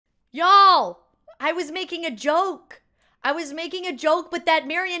Y'all, I was making a joke. I was making a joke, but that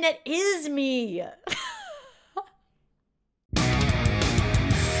marionette is me.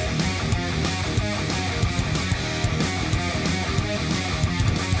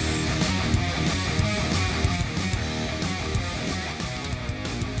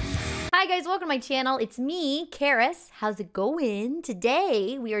 Hi guys, welcome to my channel. It's me, Charis. How's it going?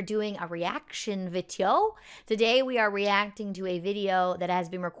 Today we are doing a reaction video. Today we are reacting to a video that has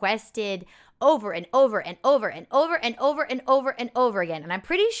been requested over and over and over and over and over and over and over again. And I'm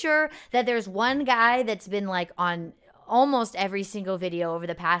pretty sure that there's one guy that's been like on almost every single video over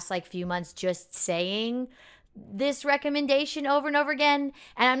the past like few months just saying this recommendation over and over again.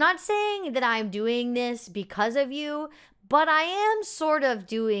 And I'm not saying that I'm doing this because of you, but I am sort of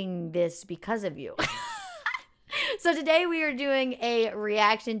doing this because of you. So today we are doing a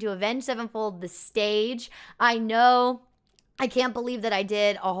reaction to Avenged Sevenfold, The Stage. I know, I can't believe that I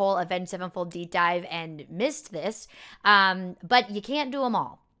did a whole Avenged Sevenfold deep dive and missed this, but you can't do them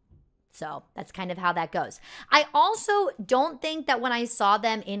all. So that's kind of how that goes. I also don't think that when I saw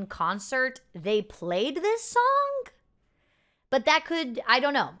them in concert, they played this song. But that could, I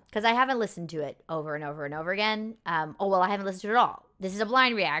don't know, because I haven't listened to it over and over and over again. I haven't listened to it at all. This is a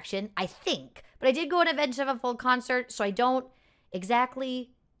blind reaction, I think. But I did go to an Avenged Sevenfold concert, so I don't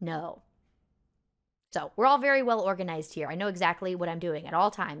exactly know. So we're all very well organized here. I know exactly what I'm doing at all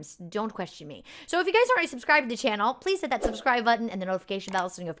times. Don't question me. So if you guys already subscribed to the channel, please hit that subscribe button and the notification bell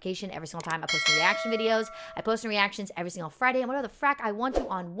so notification every single time I post new reaction videos. I post new reactions every single Friday and whatever the frack I want to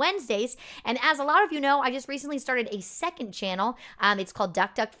on Wednesdays. And as a lot of you know, I just recently started a second channel. It's called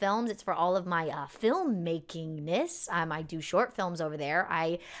Duck Duck Films. It's for all of my filmmakingness. I do short films over there.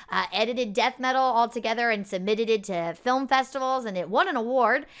 I edited death metal all together and submitted it to film festivals, and it won an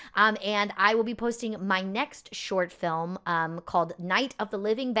award. And I will be posting my next short film called Night of the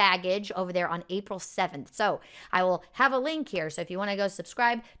Living Baggage over there on April 7th. So I will have a link here. So if you want to go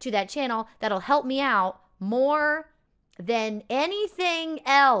subscribe to that channel, that'll help me out more than anything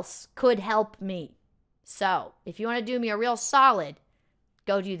else could help me. So if you want to do me a real solid,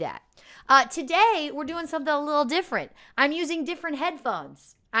 go do that. Today, we're doing something a little different. I'm using different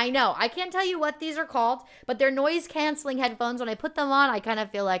headphones. I know, I can't tell you what these are called, but they're noise-canceling headphones. When I put them on, I kind of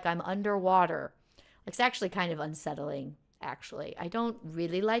feel like I'm underwater. It's actually kind of unsettling, actually. I don't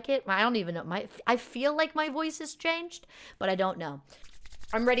really like it. I don't even know. I feel like my voice has changed, but I don't know.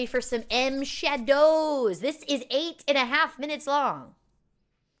 I'm ready for some M Shadows. This is 8.5 minutes long.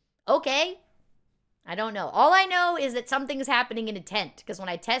 Okay. I don't know. All I know is that something's happening in a tent, because when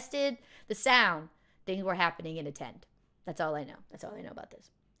I tested the sound, things were happening in a tent. That's all I know. That's all I know about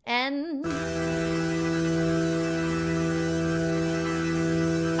this. And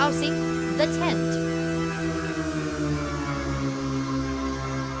oh, see? The tent.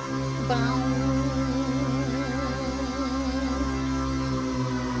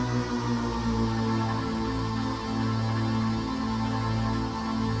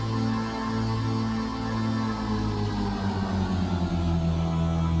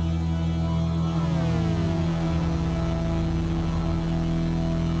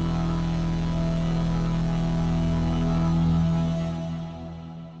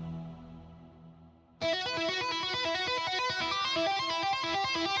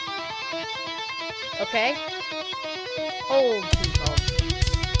 Okay. Old people.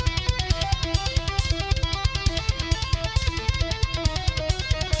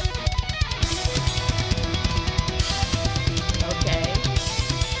 Okay.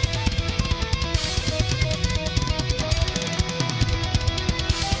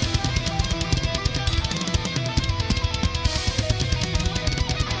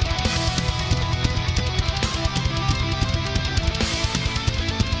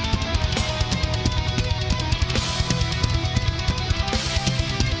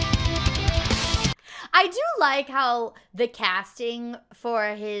 I do like how the casting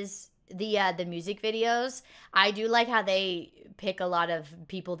for the music videos, I do like how they pick a lot of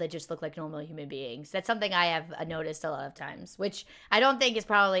people that just look like normal human beings. That's something I have noticed a lot of times, which I don't think is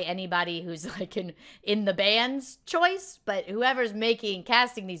probably anybody who's like in the band's choice, but whoever's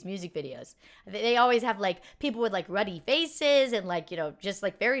casting these music videos. They always have like people with like ruddy faces and like, you know, just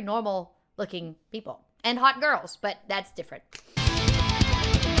like very normal looking people and hot girls, but that's different.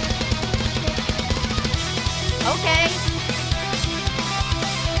 Okay.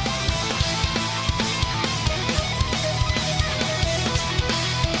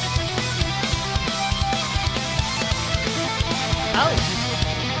 Oh.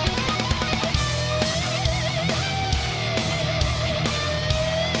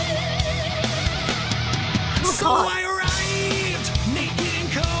 So I arrived naked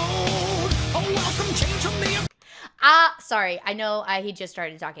and cold. sorry. I know he just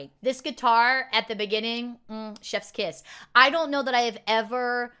started talking. This guitar at the beginning, chef's kiss. I don't know that I have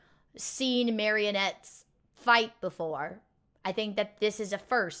ever seen marionettes fight before. I think that this is a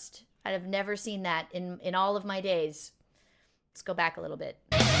first. I have never seen that in all of my days. Let's go back a little bit.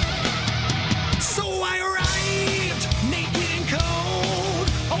 So I arrived, naked and cold.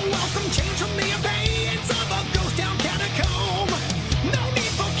 A welcome change from the abeyance of a ghost town catacomb. No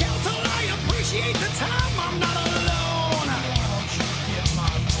need for counsel, I appreciate the time. I'm not alone.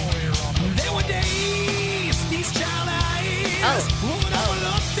 There were days, these child eyes would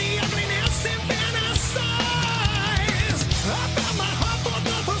overlook the ugliness and fantasize. I found my heart for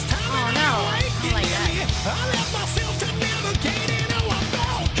the first time in a awakening. I left myself to navigate and now I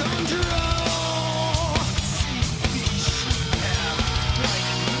felt control.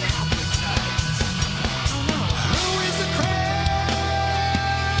 Who is the crowd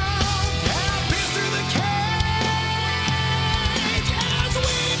that pierced through the cage as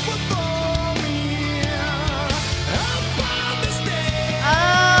we perform here upon the stage?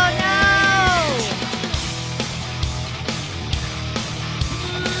 Oh no!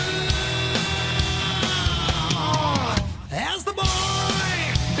 As the boy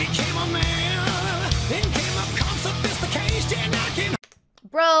became a man, then came up calm sophistication and I can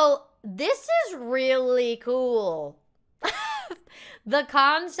Bro, this is really cool. The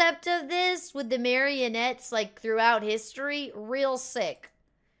concept of this with the marionettes like throughout history, real sick.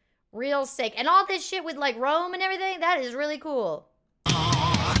 Real sick. And all this shit with like Rome and everything, that is really cool.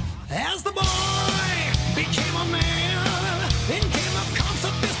 As the boy became a man, then came up calm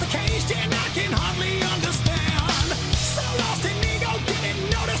sophistication I can hardly understand. So lost in ego, didn't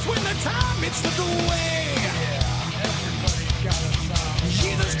notice when the time it slipped away.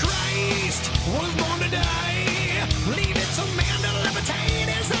 Jesus Christ was born to die. Leave it to man to levitate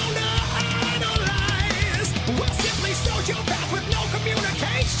his own to idolize. Well, simply sowed your path with no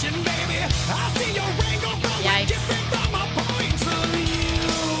communication, baby. I see your angle growing Yikes. different from my points of view.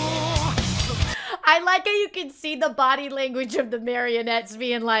 I like how you can see the body language of the marionettes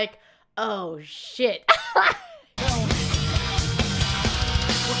being like, oh shit.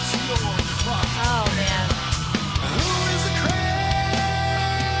 Oh man. Who is the crowd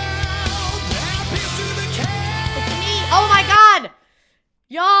that pierced through the cage? It's me. Oh my god.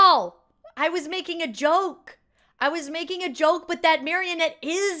 Y'all, I was making a joke. I was making a joke, but that marionette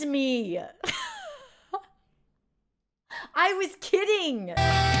is me. I was kidding. That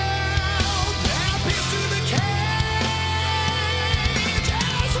pierced through the cage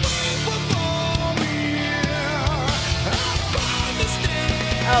as we perform here upon the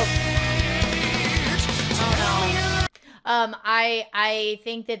stage. Oh. I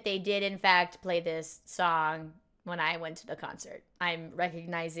think that they did in fact play this song when I went to the concert. I'm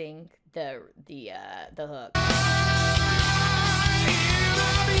recognizing the hook.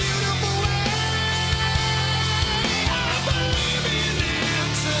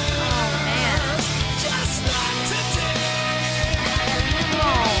 Oh man. Just like today.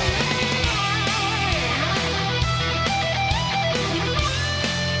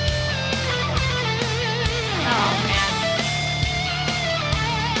 Oh man.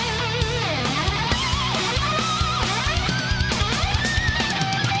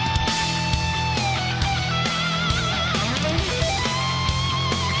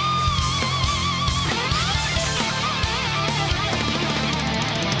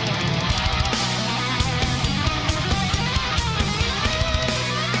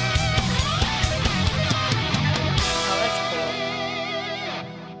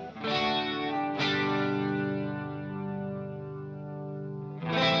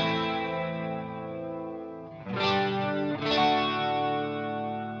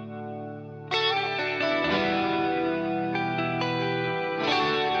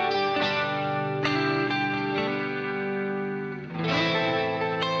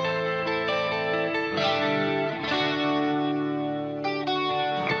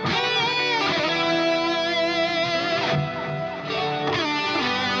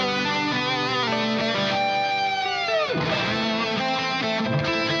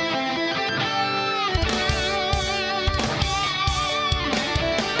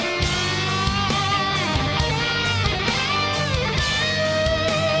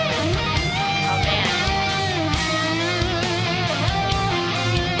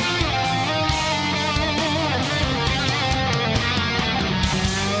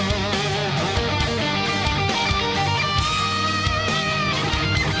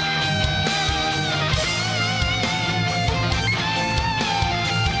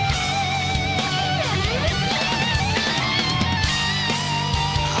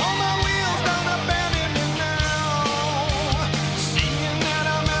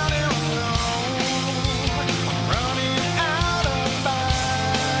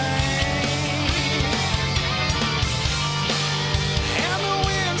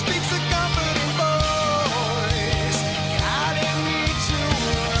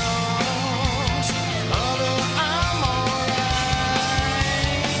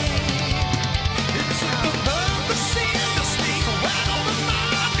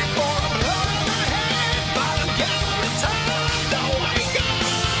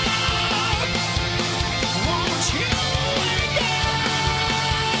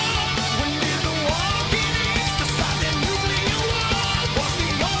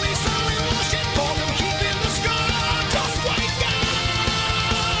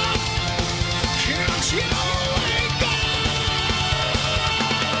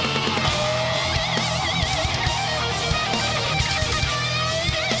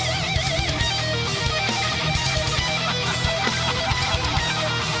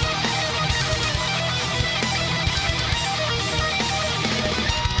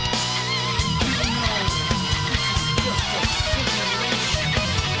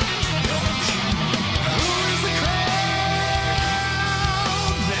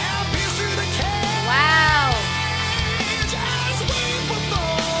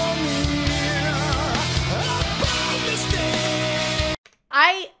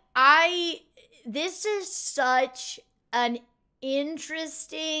 I this is such an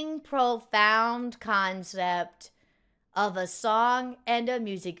interesting, profound concept of a song and a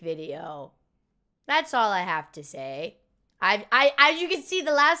music video. That's all I have to say. I as you can see,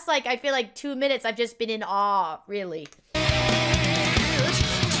 the last I feel like 2 minutes I've just been in awe, really.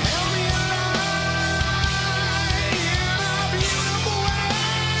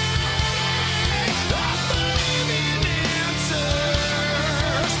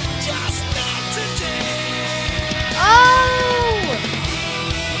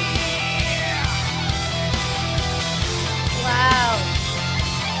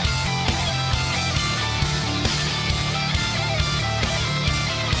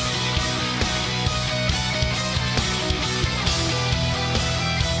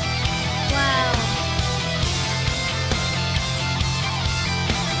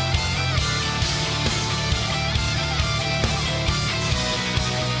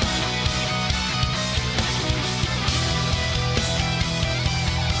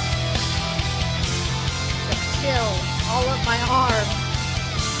 All up my arm.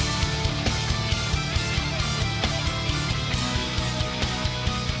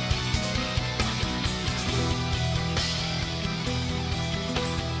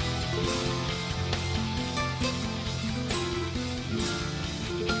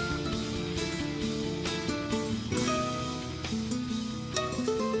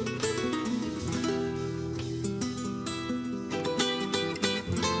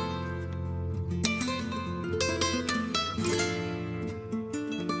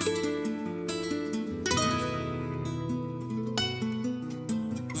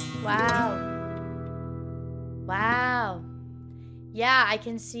 Wow. Wow. Yeah, I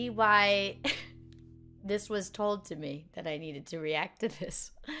can see why this was told to me that I needed to react to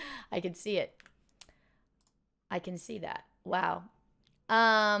this. I can see it. I can see that. Wow.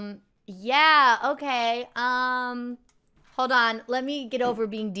 Yeah, okay. Hold on. Let me get over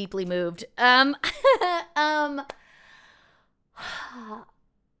being deeply moved.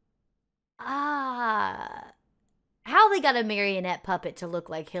 How they got a marionette puppet to look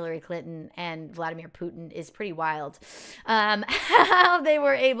like Hillary Clinton and Vladimir Putin is pretty wild. How they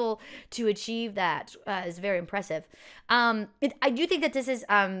were able to achieve that is very impressive. I do think that this is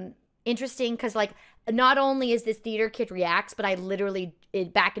interesting because, not only is this Theater Kid Reacts, but I literally,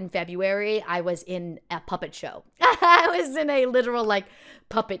 back in February, I was in a puppet show. I was in a literal,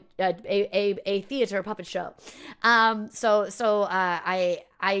 puppet, a theater puppet show. So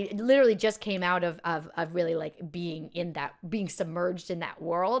I literally just came out of really being submerged in that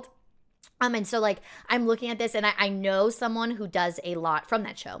world. And so I'm looking at this and I know someone who does a lot from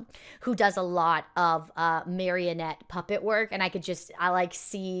that show, who does a lot of marionette puppet work. And I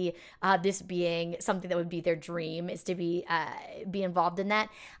see this being something that would be their dream, is to be involved in that.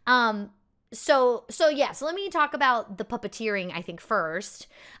 So let me talk about the puppeteering, I think, first.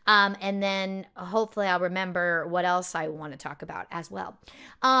 And then hopefully I'll remember what else I want to talk about as well.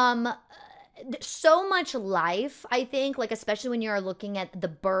 So much life, I think, especially when you're looking at the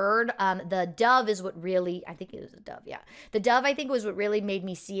bird. The dove is what really, I think it was a dove, yeah. The dove, I think, was what really made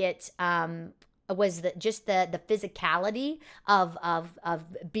me see it, was the physicality of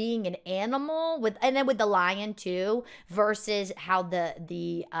being an animal, and then with the lion too, versus how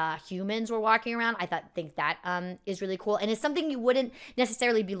the humans were walking around. I think that is really cool, and it's something you wouldn't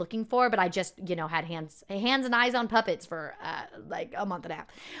necessarily be looking for, but I just had hands and eyes on puppets for a month and a half.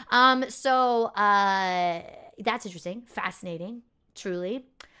 So that's interesting, fascinating, truly.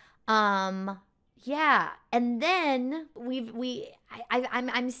 Yeah, and then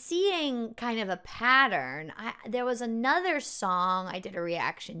I'm seeing kind of a pattern. There was another song I did a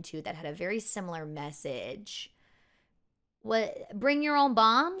reaction to that had a very similar message. What, Bring Your Own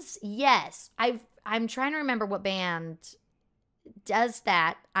Bombs? Yes, I'm trying to remember what band does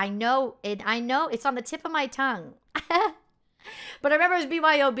that. I know it's on the tip of my tongue. But I remember it was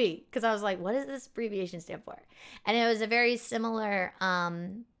BYOB because I was like, what does this abbreviation stand for? And it was a very similar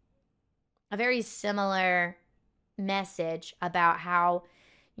message about how,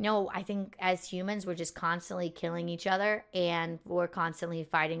 I think as humans, we're just constantly killing each other and we're constantly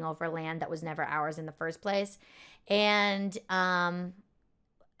fighting over land that was never ours in the first place. And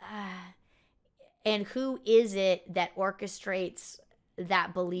who is it that orchestrates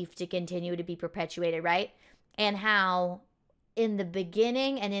that belief to continue to be perpetuated, right? And how in the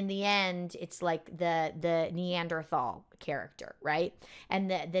beginning and in the end, it's like the Neanderthal character, right?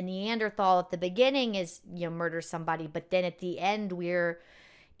 And the Neanderthal at the beginning is, murder somebody, but then at the end,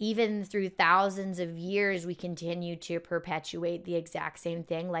 even through thousands of years, we continue to perpetuate the exact same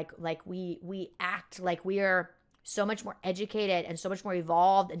thing. We act like we are so much more educated and so much more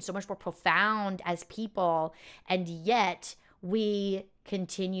evolved and so much more profound as people. And yet we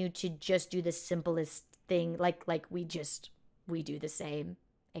continue to just do the simplest thing. Like we do the same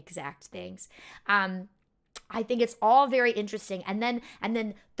exact things. I think it's all very interesting. And then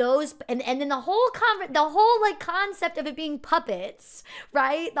those and then the whole like concept of it being puppets,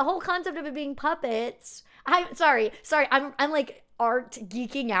 right? The whole concept of it being puppets. I'm sorry. I'm like art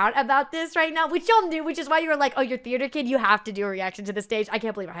geeking out about this right now, which y'all knew, which is why you were like, oh, you're theater kid, you have to do a reaction to the stage. I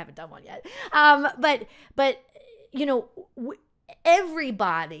can't believe I haven't done one yet. But you know,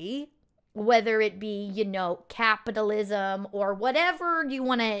 everybody, whether it be, you know, capitalism or whatever you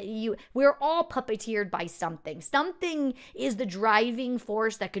want to, we're all puppeteered by something. Something is the driving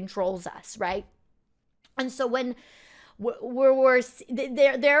force that controls us, right? And so when they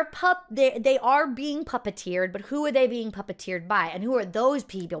are being puppeteered, but who are they being puppeteered by? And who are those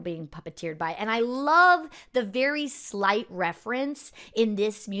people being puppeteered by? And I love the very slight reference in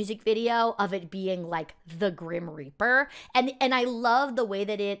this music video of it being like the Grim Reaper. And I love the way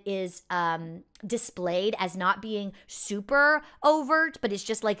that it is displayed as not being super overt, but it's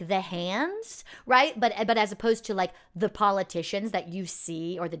just like the hands, right? But as opposed to like the politicians that you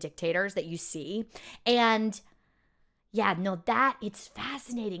see or the dictators that you see. And yeah, no, it's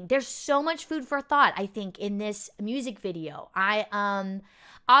fascinating. There's so much food for thought, I think, in this music video.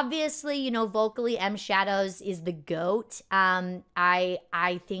 Obviously, you know, vocally, M Shadows is the GOAT.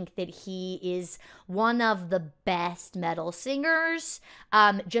 I think that he is one of the best metal singers,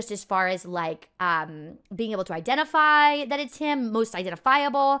 just as far as like being able to identify that it's him, most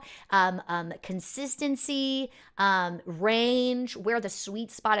identifiable, consistency, range, where the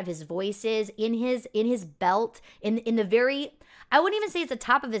sweet spot of his voice is in his belt, in the very, I wouldn't even say it's the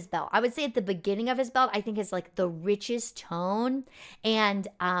top of his belt. I would say at the beginning of his belt, I think is like the richest tone. And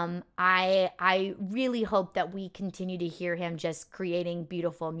I really hope that we continue to hear him just creating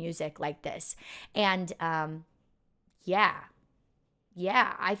beautiful music like this. And yeah,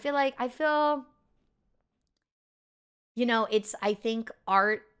 I feel, you know, I think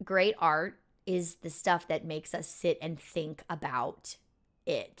great art is the stuff that makes us sit and think about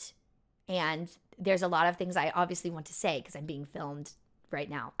it. And there's a lot of things I obviously want to say because I'm being filmed right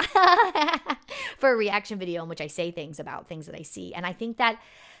now for a reaction video in which I say things about things that I see. And I think that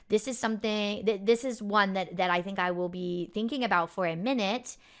this is something this is one that I think I will be thinking about for a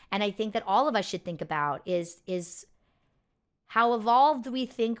minute. And I think that all of us should think about is how evolved we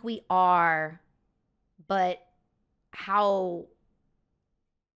think we are, but how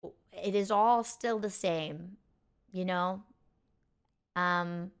it is all still the same, you know?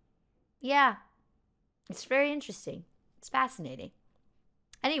 Yeah. It's very interesting. It's fascinating.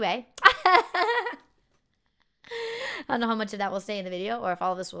 Anyway, I don't know how much of that will stay in the video or if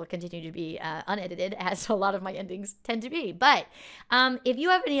all of this will continue to be unedited, as a lot of my endings tend to be. But if you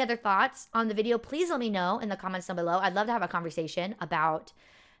have any other thoughts on the video, please let me know in the comments down below. I'd love to have a conversation about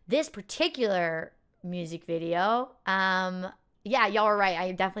this particular music video. Yeah, y'all are right.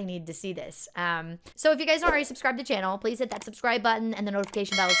 I definitely need to see this. So if you guys don't already subscribe to the channel, please hit that subscribe button and the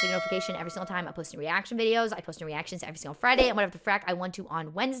notification bell so you get notification every single time I post new reaction videos. I post new reactions every single Friday and whatever the frack I want to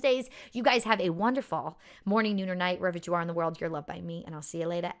on Wednesdays. You guys have a wonderful morning, noon, or night, wherever you are in the world. You're loved by me, and I'll see you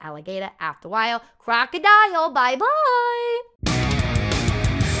later. Alligator, after a while. Crocodile, bye-bye.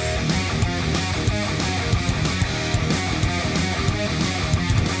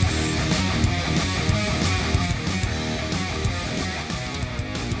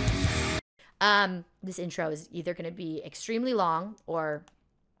 This intro is either going to be extremely long or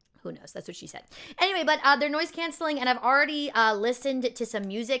who knows? That's what she said. Anyway, but they're noise canceling, and I've already listened to some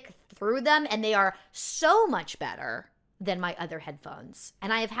music through them, and they are so much better than my other headphones.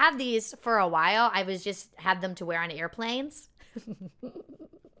 And I have had these for a while. I was just had them to wear on airplanes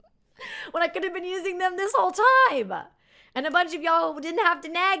when I could have been using them this whole time. And a bunch of y'all didn't have to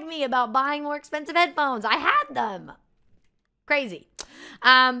nag me about buying more expensive headphones. I had them. Crazy.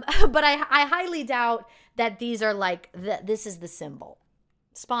 But I highly doubt that these are like, this is the symbol.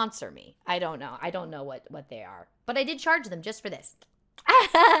 Sponsor me. I don't know. I don't know what they are. But I did charge them just for this.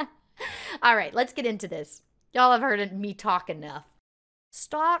 All right, let's get into this. Y'all have heard me talk enough.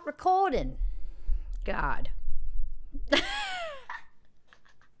 Start recording. God.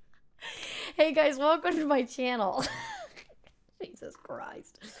 Hey guys, welcome to my channel. Jesus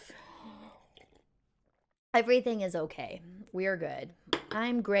Christ. Everything is okay. We're good.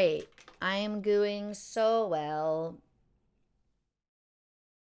 I'm great. I am doing so well.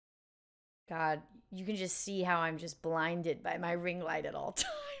 God, you can just see how I'm just blinded by my ring light at all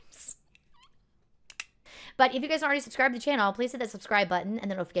times. But if you guys aren't already subscribed to the channel, please hit that subscribe button and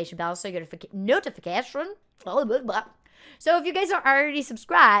the notification bell so you get a notification. Blah, blah, blah. So if you guys are already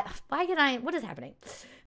subscribed, what is happening?